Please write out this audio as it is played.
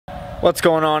What's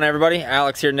going on, everybody?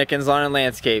 Alex here, Nickens Lawn and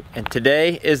Landscape, and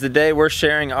today is the day we're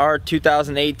sharing our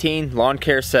 2018 lawn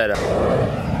care setup.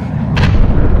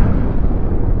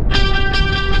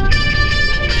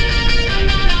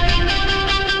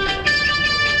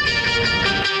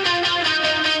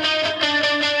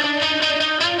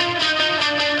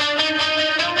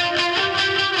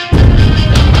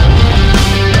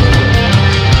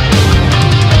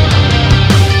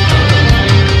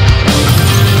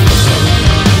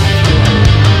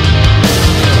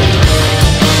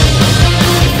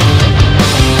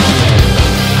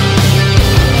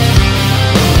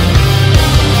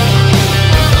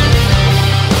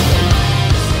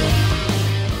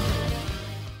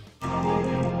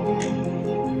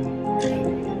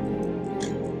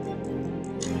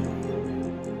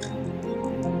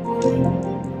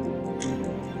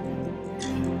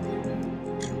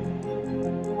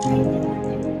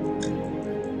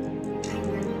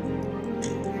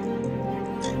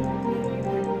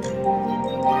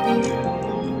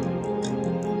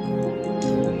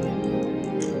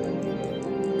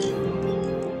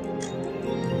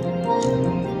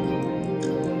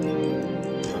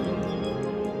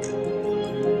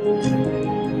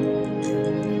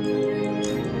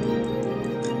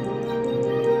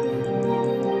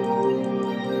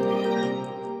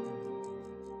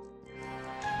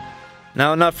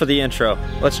 Now enough for the intro.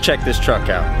 Let's check this truck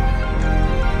out.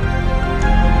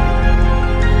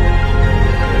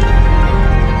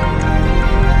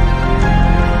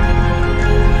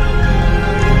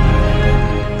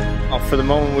 Oh, for the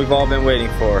moment we've all been waiting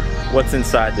for. What's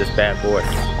inside this bad boy?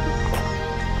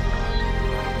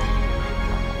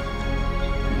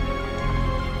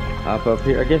 Hop up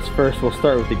here. I guess first we'll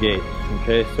start with the gate.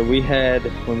 Okay, so we had,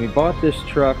 when we bought this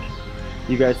truck,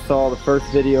 you guys saw the first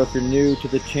video. If you're new to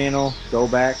the channel, go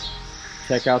back,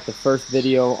 check out the first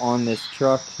video on this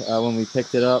truck when we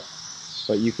picked it up.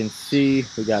 But you can see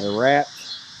we got it wrapped.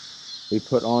 We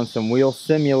put on some wheel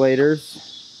simulators,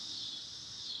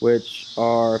 which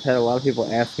are, I've had a lot of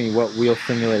people ask me what wheel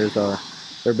simulators are.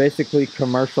 They're basically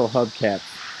commercial hubcaps.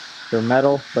 They're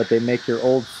metal, but they make your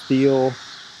old steel,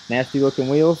 nasty looking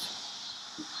wheels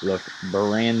look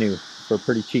brand new for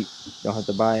pretty cheap. You don't have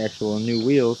to buy actual new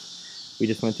wheels. We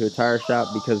just went to a tire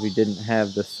shop because we didn't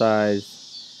have the size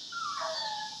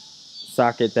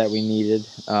socket that we needed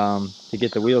to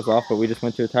get the wheels off, but we just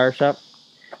went to a tire shop.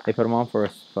 They put them on for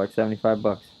us for like 75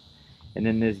 bucks. And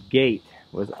then this gate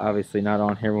was obviously not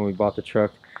on here when we bought the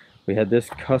truck. We had this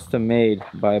custom made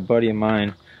by a buddy of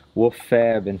mine, Wolf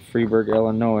Fab in Freeburg,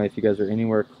 Illinois. If you guys are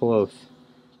anywhere close,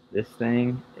 this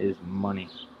thing is money.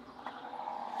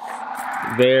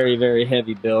 Very, very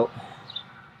heavy built.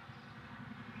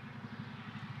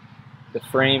 The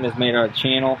frame is made out of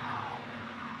channel,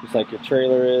 just like your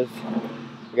trailer is.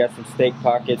 We got some stake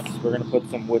pockets. We're going to put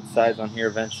some wood sides on here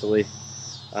eventually.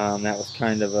 That was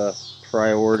kind of a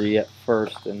priority at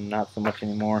first and not so much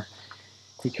anymore.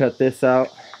 He cut this out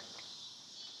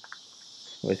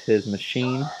with his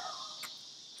machine.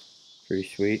 Pretty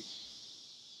sweet.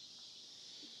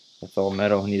 That's all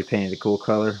metal. We need to paint it a cool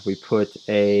color. We put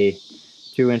a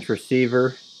 2-inch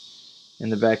receiver in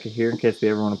the back of here in case we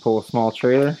ever want to pull a small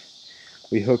trailer.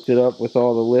 We hooked it up with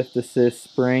all the lift assist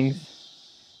springs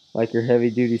like your heavy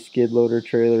duty skid loader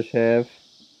trailers have.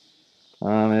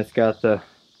 And it's got the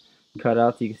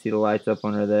cutouts. You can see the lights up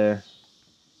under there.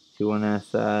 2 on that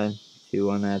side, 2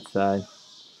 on that side.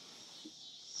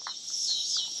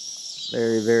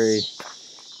 Very, very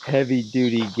heavy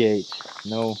duty gate.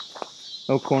 No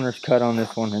corners cut on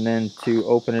this one. And then to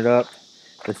open it up,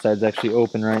 this side's actually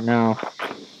open right now.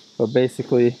 But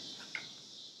basically,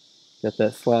 got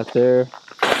that slat there.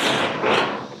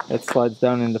 That slides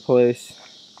down into place.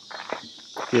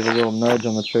 Give a little nudge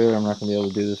on the trailer. I'm not going to be able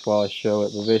to do this while I show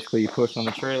it, but basically you push on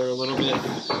the trailer a little bit.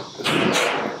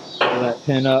 Pull that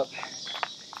pin up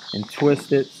and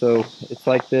twist it so it's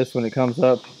like this when it comes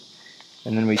up.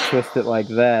 And then we twist it like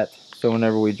that so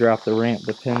whenever we drop the ramp,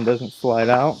 the pin doesn't slide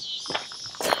out.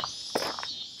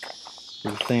 Do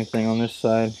the same thing on this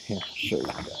side. Here, I'll show you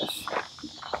guys.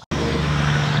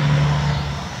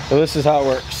 So this is how it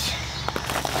works.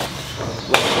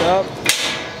 Lift it up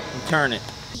and turn it.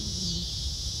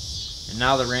 And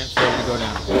now the ramp's ready to go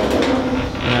down.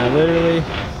 And I literally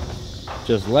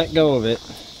just let go of it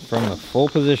from the full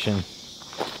position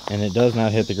and it does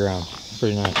not hit the ground.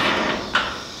 Pretty nice.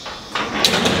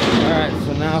 Alright,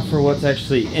 so now for what's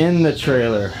actually in the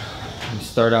trailer. We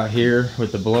start out here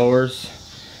with the blowers.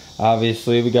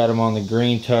 Obviously we got them on the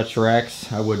Green Touch racks.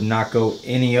 I would not go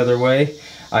any other way.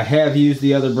 I have used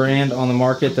the other brand on the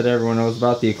market that everyone knows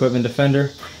about, the Equipment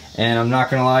Defender, and I'm not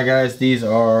gonna lie guys, these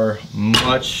are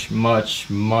much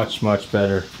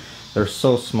better They're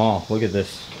so small. Look at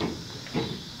this.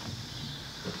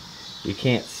 You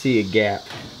can't see a gap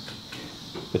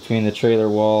between the trailer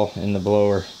wall and the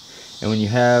blower. And when you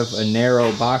have a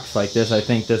narrow box like this, I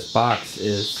think this box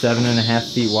is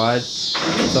 7.5 feet wide,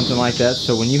 something like that.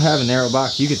 So when you have a narrow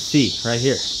box, you can see right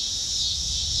here.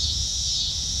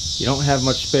 You don't have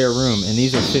much spare room, and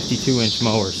these are 52-inch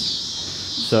mowers.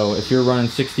 So if you're running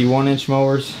 61-inch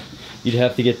mowers, you'd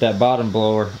have to get that bottom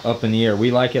blower up in the air. We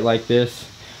like it like this,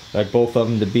 like both of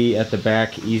them to be at the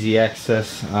back, easy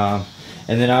access. And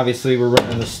then obviously we're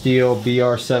running the Crysteel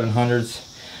BR700s.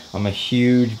 I'm a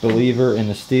huge believer in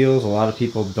the Steels. A lot of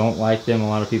people don't like them. A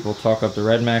lot of people talk up the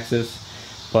Red Maxes,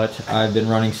 but I've been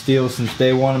running Steels since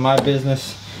day one of my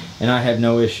business, and I have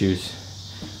no issues.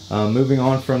 Moving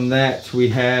on from that, we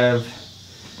have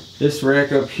this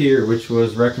rack up here, which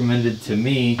was recommended to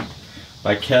me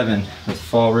by Kevin with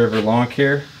Fall River Lawn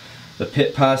Care. The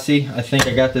Pit Posse. I think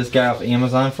I got this guy off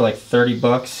Amazon for like 30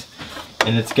 bucks.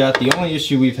 And it's got, the only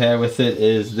issue we've had with it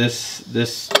is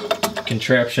this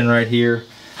contraption right here.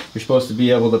 You're supposed to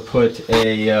be able to put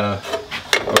a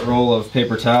roll of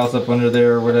paper towels up under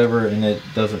there or whatever, and it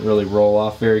doesn't really roll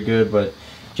off very good, but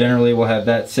generally we'll have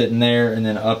that sitting there, and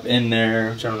then up in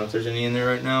there, which I don't know if there's any in there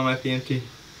right now, it might be empty.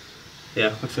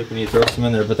 Yeah, looks like we need to throw some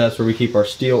in there, but that's where we keep our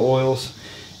steel oils.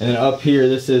 And then up here,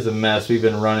 this is a mess. We've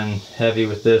been running heavy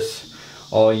with this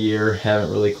all year,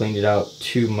 haven't really cleaned it out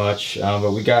too much,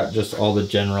 but we got just all the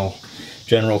general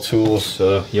tools.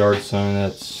 Yard sign,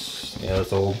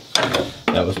 that's old.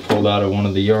 That was pulled out of one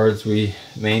of the yards we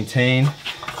maintain.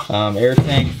 Air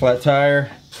tank, flat tire.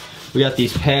 We got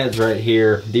these pads right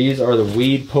here. These are the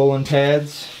weed pulling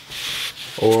pads,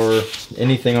 or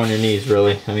anything on your knees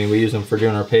really. I mean, we use them for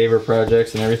doing our paver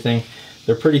projects and everything.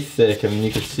 They're pretty thick. I mean,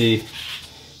 you can see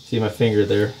my finger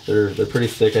there. They're pretty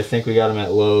thick. I think we got them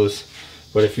at Lowe's.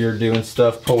 But if you're doing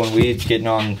stuff, pulling weeds, getting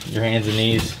on your hands and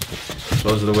knees,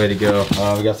 those are the way to go.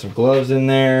 We got some gloves in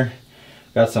there.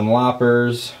 Got some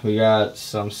loppers, we got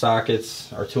some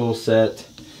sockets, our tool set,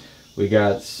 we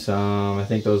got some, I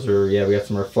think those are, yeah, we got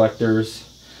some reflectors,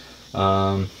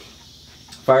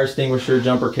 fire extinguisher,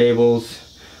 jumper cables,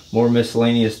 more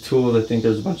miscellaneous tools. I think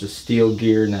there's a bunch of steel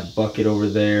gear in that bucket over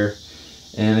there,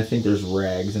 and I think there's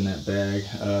rags in that bag.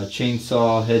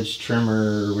 Chainsaw, hedge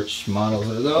trimmer, which models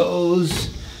are those?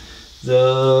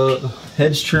 The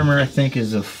hedge trimmer I think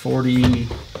is a 46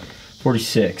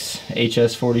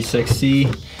 HS46C.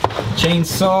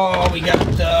 Chainsaw, we got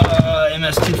the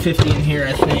MS250 in here,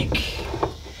 I think.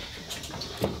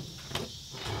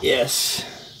 Yes,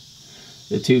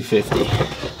 the 250.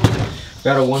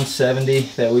 Got a 170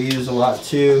 that we use a lot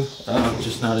too,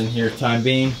 just not in here time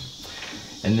being.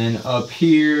 And then up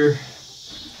here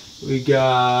we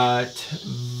got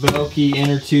Velky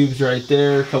inner tubes right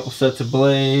there, a couple sets of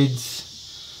blades.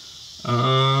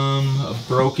 A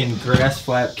broken grass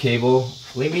flap cable.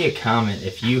 Leave me a comment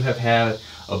if you have had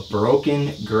a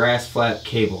broken grass flap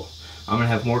cable. I'm gonna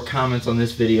have more comments on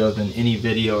this video than any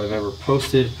video I've ever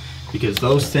posted, because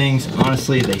those things,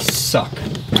 honestly, they suck.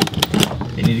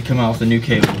 They need to come out with a new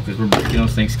cable, because we're breaking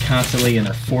those things constantly, and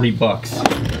they're 40 bucks.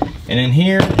 And in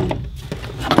here,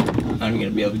 I'm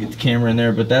gonna be able to get the camera in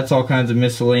there, but that's all kinds of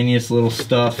miscellaneous little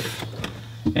stuff.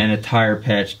 And a tire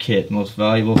patch kit, most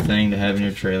valuable thing to have in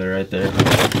your trailer right there.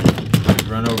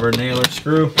 Run over a nail or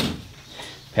screw,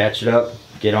 patch it up,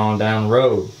 get on down the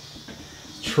road.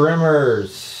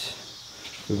 Trimmers,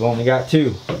 we've only got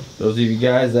two. Those of you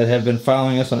guys that have been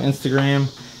following us on Instagram,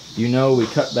 you know we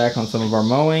cut back on some of our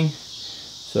mowing,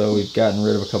 so we've gotten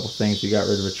rid of a couple things. We got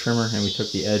rid of a trimmer, and we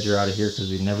took the edger out of here because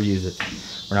we never use it.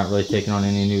 We're not really taking on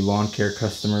any new lawn care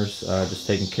customers, just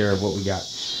taking care of what we got.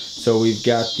 So we've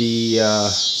got the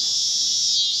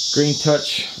Green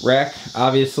Touch rack,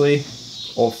 obviously.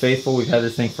 Old Faithful, we've had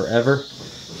this thing forever.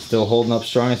 Still holding up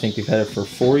strong. I think we've had it for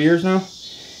 4 years now.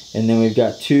 And then we've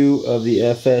got two of the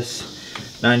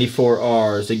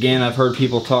FS94Rs. Again, I've heard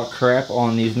people talk crap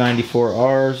on these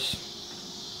 94Rs.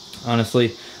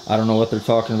 Honestly, I don't know what they're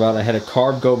talking about. I had a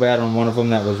carb go bad on one of them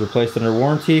that was replaced under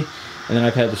warranty. And then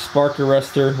I've had the spark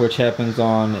arrestor, which happens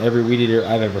on every weed eater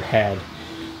I've ever had.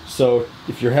 So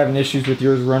if you're having issues with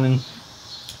yours running,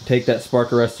 take that spark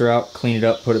arrestor out, clean it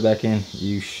up, put it back in.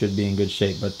 You should be in good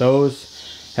shape. But those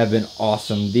have been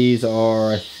awesome. These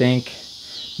are, I think,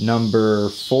 number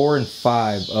 4 and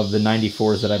 5 of the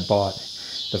 94s that I bought.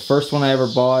 The first one I ever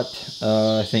bought,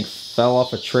 I think fell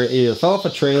off a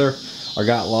trailer or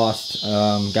got lost,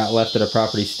 got left at a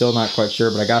property, still not quite sure,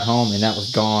 but I got home and that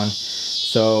was gone.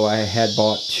 So I had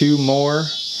bought 2 more.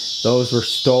 Those were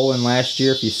stolen last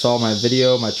year. If you saw my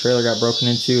video, my trailer got broken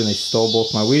into and they stole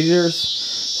both my weed eaters.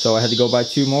 So I had to go buy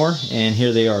 2 more, and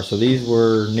here they are. So these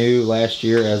were new last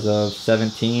year as of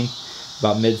 17,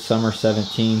 about midsummer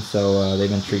 17. So they've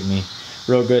been treating me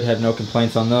real good. Have no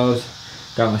complaints on those.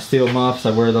 Got my steel muffs.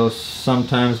 I wear those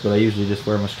sometimes, but I usually just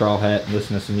wear my straw hat and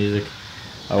listen to some music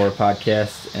or a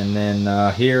podcast. And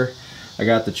then here I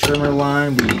got the trimmer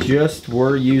line. We just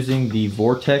were using the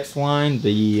Vortex line.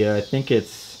 The I think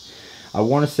it's, I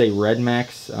want to say Red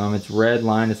Max. It's red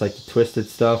line. It's like the twisted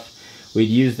stuff. We'd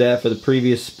used that for the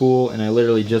previous spool, and I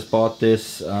literally just bought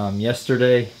this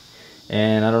yesterday,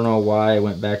 and I don't know why I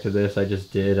went back to this. I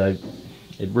just did.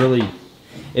 It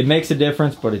makes a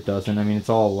difference, but it doesn't. I mean, it's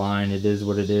all line. It is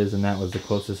what it is, and that was the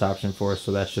closest option for us,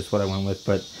 so that's just what I went with.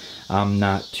 But I'm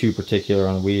not too particular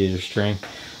on the weed eater string.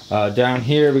 Down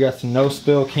here we got some no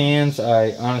spill cans.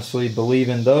 I honestly believe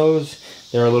in those.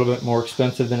 They're a little bit more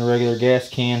expensive than a regular gas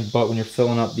can, but when you're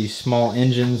filling up these small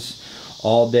engines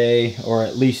all day, or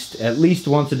at least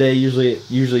once a day,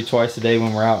 usually twice a day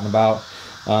when we're out and about,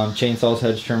 chainsaws,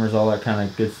 hedge trimmers, all that kind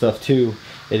of good stuff too,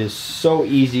 it is so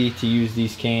easy to use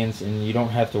these cans, and you don't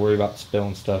have to worry about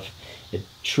spilling stuff. It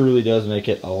truly does make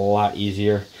it a lot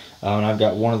easier. And I've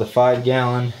got one of the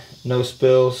 5-gallon no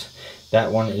spills.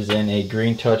 That one is in a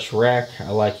green touch rack.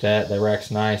 I like that. That rack's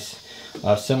nice,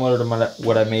 similar to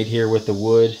what I made here with the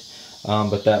wood,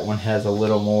 but that one has a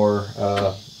little more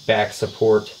back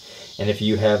support. And if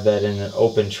you have that in an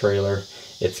open trailer,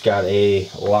 it's got a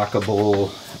lockable,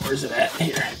 where's it at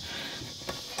here?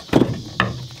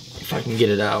 If I can get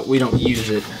it out. We don't use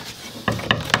it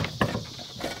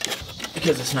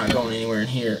because it's not going anywhere in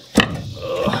here.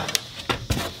 Ugh.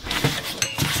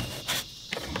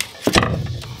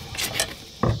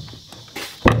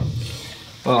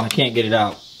 Well, I can't get it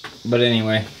out. But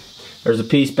anyway, there's a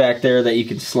piece back there that you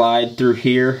can slide through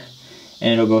here,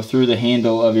 and it'll go through the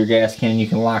handle of your gas can. You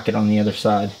can lock it on the other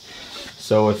side.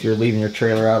 So if you're leaving your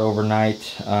trailer out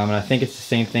overnight, and I think it's the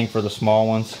same thing for the small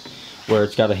ones, where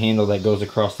it's got a handle that goes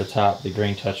across the top, the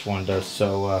green touch one does.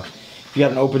 So if you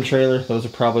got an open trailer, those are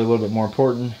probably a little bit more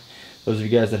important. Those of you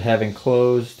guys that have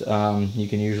enclosed, you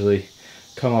can usually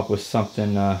come up with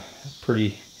something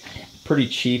pretty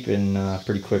cheap and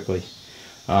pretty quickly.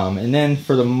 And then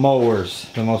for the mowers,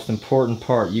 the most important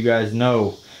part, you guys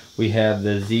know, we have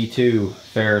the Z2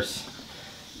 Ferris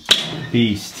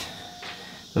Beast.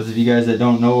 Those of you guys that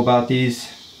don't know about these,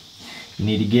 you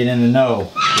need to get in the know,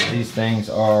 because these things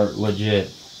are legit.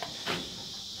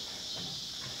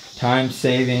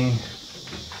 Time-saving,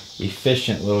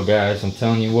 efficient little guys. I'm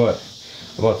telling you what.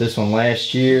 I bought this one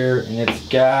last year, and it's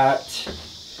got,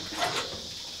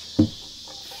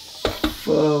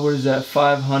 what is that,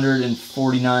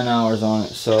 549 hours on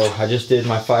it. So I just did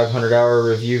my 500-hour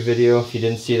review video. If you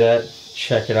didn't see that,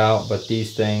 check it out. But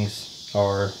these things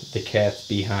are the cat's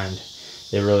behind.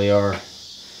 They really are.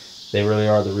 They really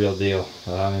are the real deal.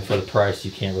 And for the price,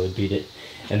 you can't really beat it.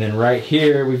 And then right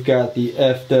here, we've got the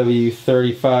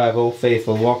FW35 Old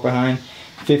Faithful walk behind,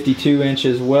 52 inch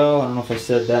as well. I don't know if I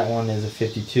said that one is a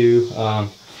 52.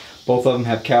 Both of them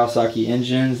have Kawasaki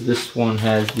engines. This one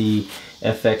has the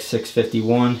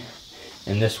FX651,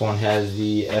 and this one has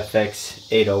the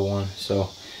FX801.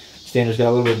 So Standard's got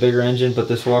a little bit bigger engine, but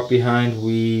this walk behind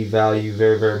we value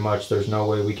very, very much. There's no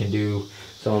way we can do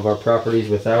some of our properties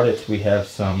without it. We have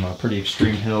some pretty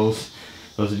extreme hills.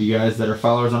 Those of you guys that are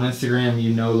followers on Instagram,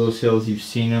 you know those hills, you've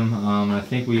seen them. I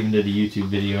think we even did a YouTube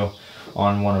video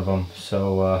on one of them.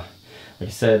 So like I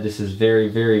said, this is very,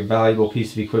 very valuable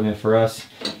piece of equipment for us.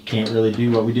 Can't really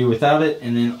do what we do without it.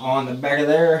 And then on the back of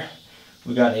there,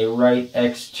 we got a Wright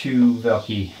X2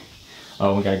 Velke.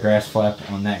 Oh, we got a grass flap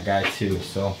on that guy too.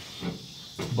 So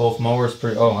both mowers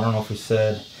pretty, oh, I don't know if we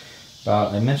said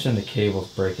about, I mentioned the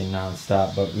cables breaking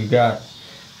non-stop, but we've got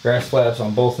grass flaps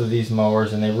on both of these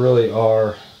mowers, and they really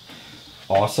are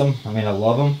awesome. I mean, I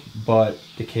love them, but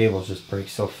the cables just break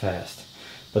so fast.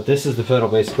 But this is the pedal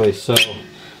basically. So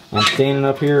I'm standing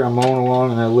up here, I'm mowing along,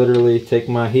 and I literally take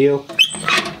my heel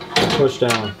and push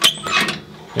down.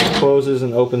 It closes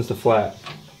and opens the flap.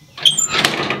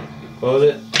 Close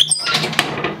it.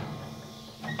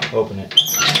 Open it.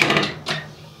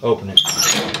 Open it.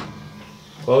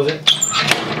 Close it.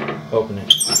 Open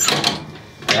it.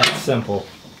 That's simple.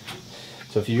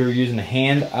 So if you're using a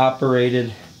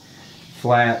hand-operated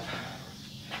flap,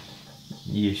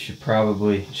 you should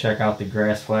probably check out the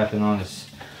grass flapping on this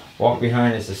walk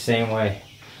behind. It's the same way.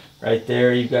 Right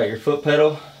there you've got your foot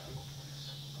pedal,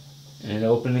 and it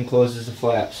opens and closes the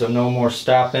flap. So no more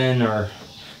stopping or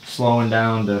slowing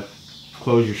down to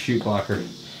close your chute blocker.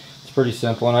 It's pretty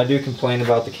simple, and I do complain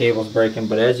about the cables breaking,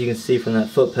 but as you can see from that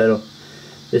foot pedal,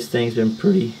 this thing's been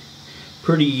pretty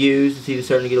pretty used. It's even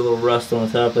starting to get a little rust on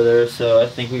the top of there. So I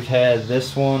think we've had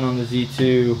this one on the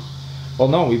Z2. Well,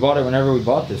 no, we bought it whenever we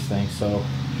bought this thing. So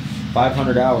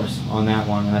 500 hours on that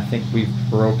one, and I think we've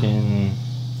broken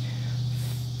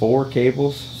 4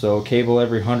 cables. So a cable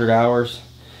every 100 hours,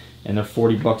 and they're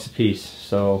 40 bucks a piece.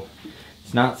 So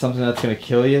it's not something that's going to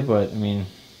kill you, but I mean,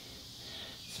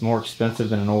 it's more expensive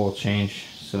than an oil change.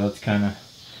 So that's kind of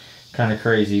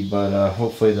crazy, but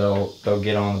hopefully they'll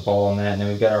get on the ball on that. And then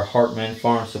we've got our Hartman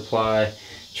Farm Supply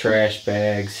trash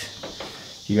bags.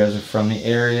 If you guys are from the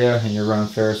area and you're running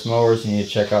Ferris mowers, you need to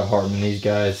check out Hartman. These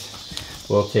guys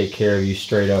will take care of you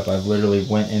straight up. I've literally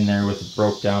went in there with a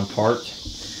broke down part,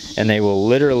 and they will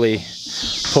literally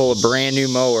pull a brand new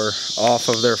mower off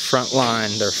of their front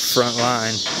line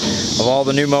of all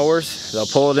the new mowers. They'll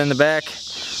pull it in the back,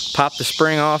 pop the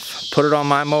spring off, put it on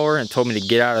my mower, and told me to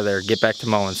get out of there, get back to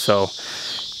mowing. So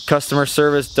customer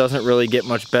service doesn't really get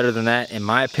much better than that, in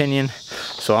my opinion.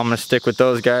 So I'm gonna stick with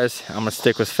those guys. I'm gonna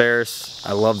stick with Ferris.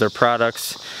 I love their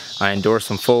products. I endorse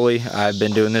them fully. I've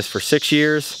been doing this for 6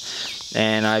 years,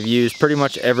 and I've used pretty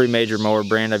much every major mower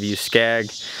brand. I've used Skag,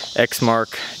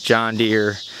 Exmark, John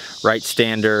Deere, Right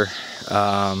Stander,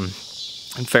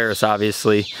 and Ferris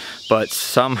obviously, but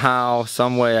somehow,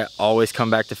 some way I always come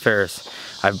back to Ferris.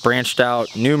 I've branched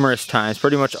out numerous times,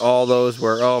 pretty much all those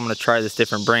where, oh, I'm gonna try this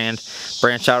different brand,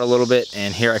 branch out a little bit,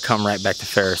 and here I come right back to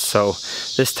Ferris. So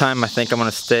this time I think I'm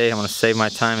gonna stay. I'm gonna save my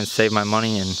time and save my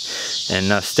money and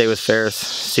stay with Ferris,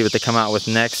 see what they come out with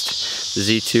next. The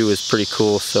Z2 is pretty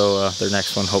cool, so their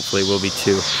next one hopefully will be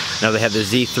too. Now they have the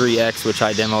Z3X, which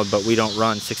I demoed, but we don't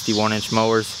run 61-inch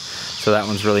mowers, so that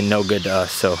one's really no good to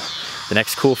us. So the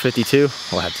next cool 52,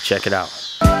 we'll have to check it out.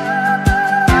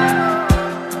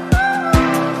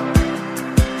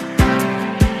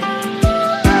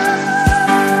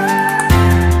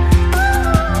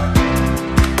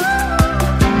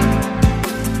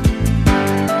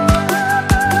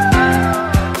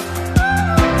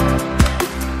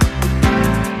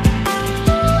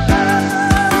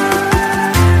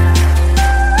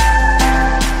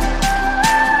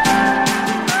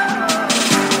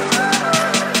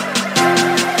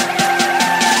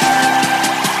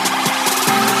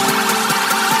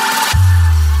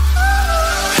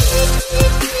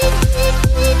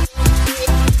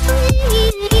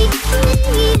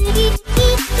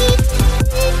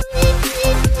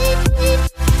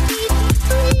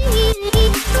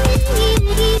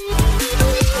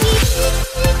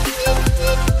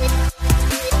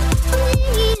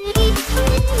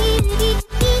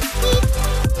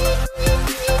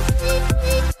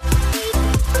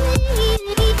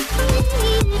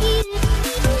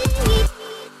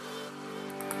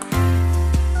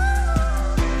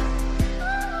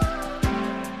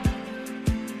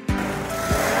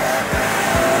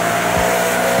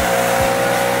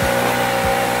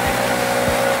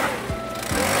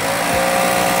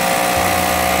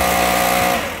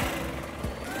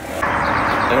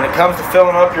 And when it comes to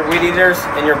filling up your weed eaters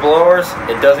and your blowers,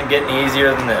 it doesn't get any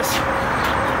easier than this.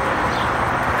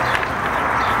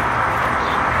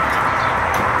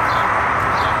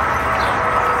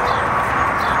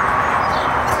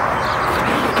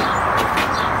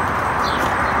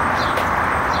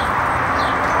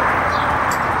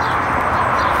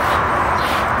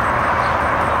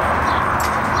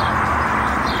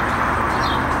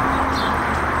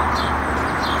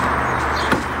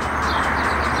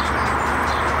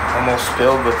 Almost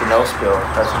spilled with the no spill.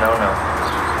 That's a no-no.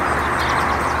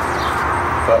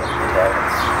 But it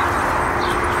happens.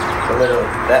 So literally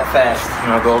that fast.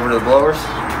 And I'll go over to the blowers.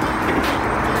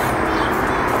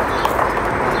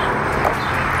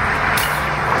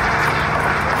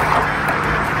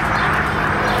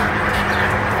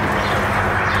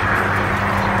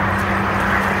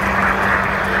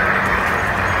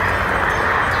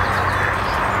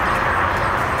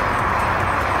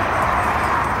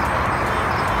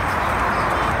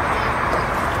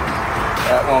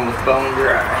 That one was bone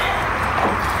dry.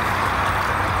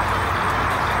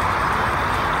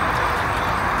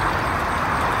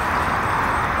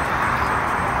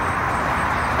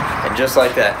 And just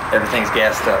like that, everything's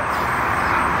gassed up.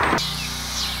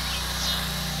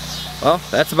 Well,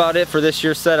 that's about it for this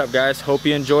year's setup, guys. Hope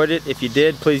you enjoyed it. If you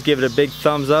did, please give it a big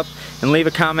thumbs up and leave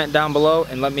a comment down below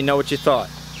and let me know what you thought.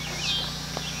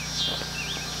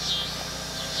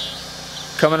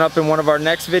 Coming up in one of our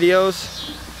next videos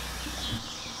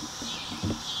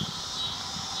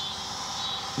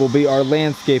will be our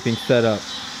landscaping setup.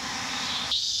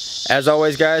 As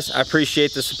always, guys, I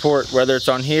appreciate the support, whether it's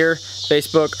on here,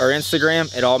 Facebook, or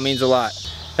Instagram. It all means a lot.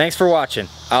 Thanks for watching.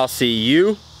 I'll see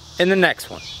you in the next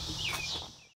one.